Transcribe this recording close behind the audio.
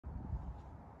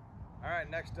All right,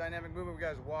 next dynamic movement, we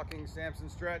got is walking Samson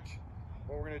stretch.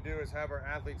 What we're gonna do is have our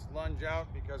athletes lunge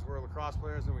out because we're lacrosse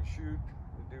players and we shoot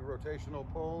and do rotational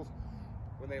pulls.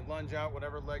 When they lunge out,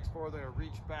 whatever leg's forward, they're gonna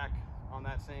reach back on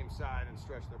that same side and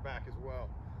stretch their back as well.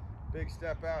 Big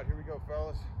step out, here we go,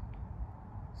 fellas.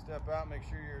 Step out, make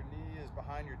sure your knee is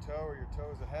behind your toe or your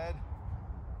toes ahead.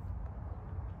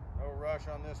 No rush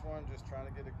on this one, just trying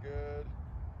to get a good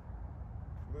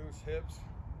loose hips.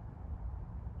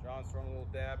 John's throwing a little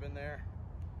dab in there.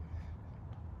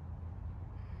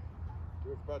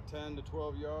 Do it for about 10 to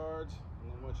 12 yards,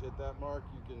 and then once you hit that mark,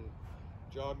 you can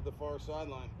jog to the far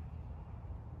sideline.